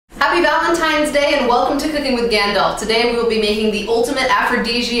Happy Valentine's Day and welcome to Cooking with Gandalf. Today we will be making the ultimate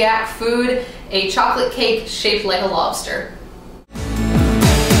aphrodisiac food, a chocolate cake shaped like a lobster.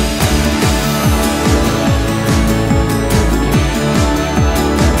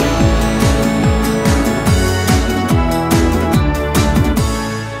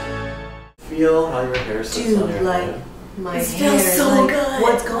 Feel how your hair sits on your head. My it feels so good.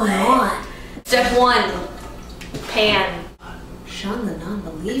 What's going on? Step 1. Pan. Sean the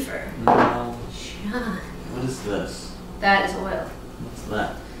non-believer. No. Sean. What is this? That is oil. What's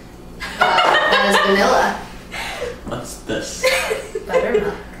that? That is vanilla. What's this?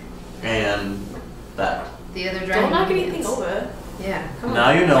 Buttermilk. And that. The other dry Don't knock ingredients. anything over. Yeah, come on. Now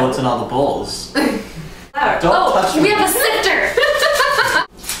you know what's in all the bowls. Don't touch we me. have a sifter!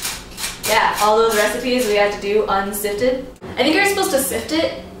 Yeah, all those recipes we had to do unsifted. I think you're supposed to sift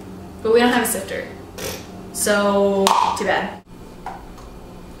it, but we don't have a sifter. So, too bad.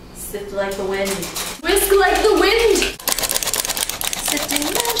 Sift like the wind. Whisk like the wind! Sifting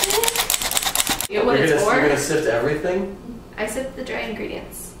magic! You know what it's for? You're gonna sift everything? I sift the dry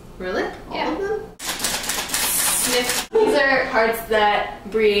ingredients. Really? Yeah. All of them? Sniff. These are parts that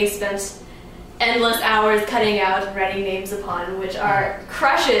Brie spent endless hours cutting out and writing names upon, which are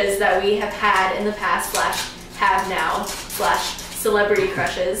crushes that we have had in the past / have now / celebrity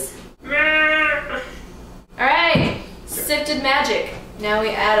crushes. Alright, sifted magic. Now we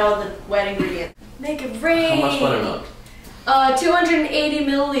add all the wet ingredients. Make it rain! How much buttermilk? 280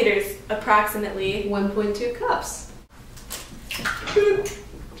 milliliters, approximately. 1.2 cups.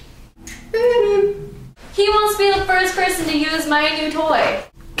 He wants to be the first person to use my new toy.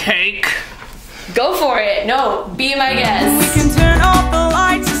 Cake. Go for it. No, be my guest. We can turn off the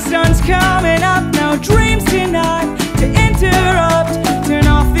lights, the sun's coming up. No dreams tonight to interrupt. Turn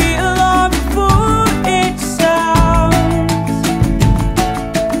off the alarm before it sounds.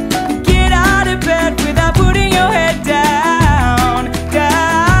 Get out of bed without putting your head down, down.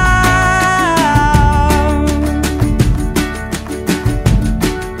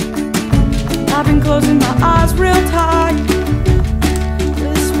 I've been closing my eyes real tight.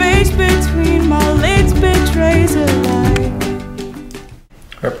 The space between my legs betrays a light.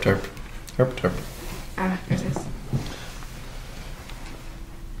 Herp terp. Herp terp. Ah, here's this.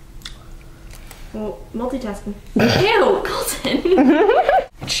 Well, multitasking. Ew, Colton!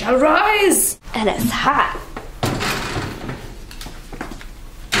 It shall rise! And it's hot.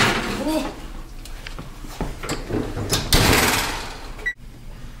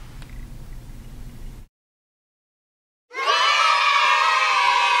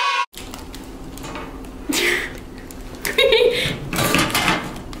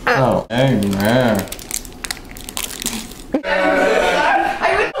 Oh, amen.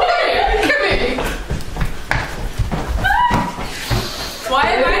 Why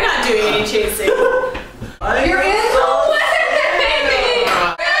am I not doing any chasing? You're in the way!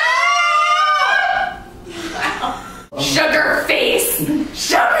 Sugar face!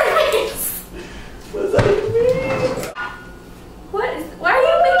 Sugar face! What does that even mean? What is, why are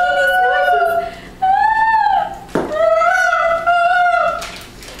you making these noises?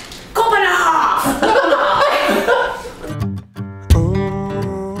 Copenhagen!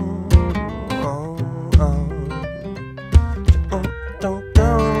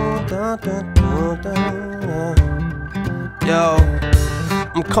 Yo,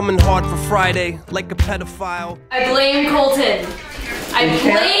 I'm coming hard for Friday, like a pedophile. I blame Colton. I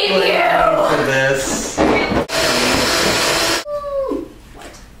blame you! For this.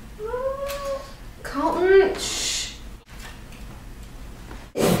 Colton, shh.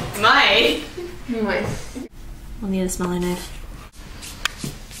 Mine. Anyway. I'll need a smaller knife.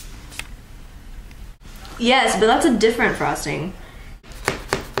 Yes, but that's a different frosting.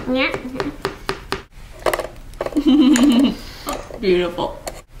 Yeah. Beautiful.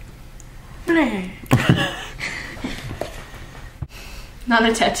 Not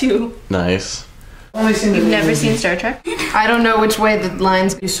a tattoo. Nice. You've never seen Star Trek? I don't know which way the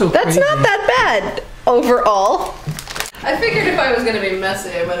lines go. That's not that bad overall. I figured if I was gonna be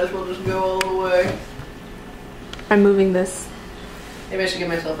messy, I might as well just go all the way. I'm moving this. Maybe I should give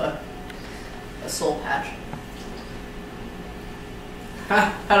myself a soul patch.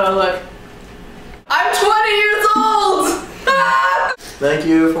 How do I look? I'm 20 years old! Thank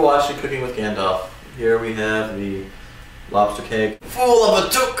you for watching Cooking with Gandalf. Here we have the lobster cake. Fool of a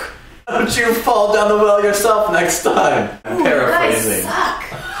took! Don't you fall down the well yourself next time. I'm paraphrasing. Suck.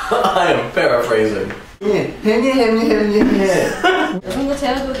 I am paraphrasing. Doesn't the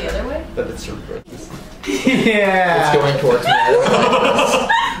tail go the other way? But it's reversed. Yeah. It's going towards me.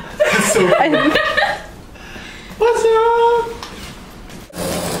 That's so cool. What's up?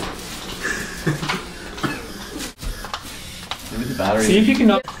 battery. See if you can.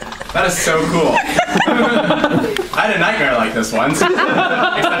 That is so cool. I had a nightmare like this once, except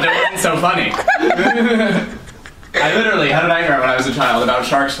it wasn't so funny. I literally had a nightmare when I was a child about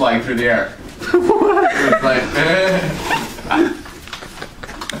sharks flying through the air. It was like,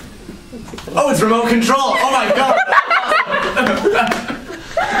 oh, it's remote control! Oh my god!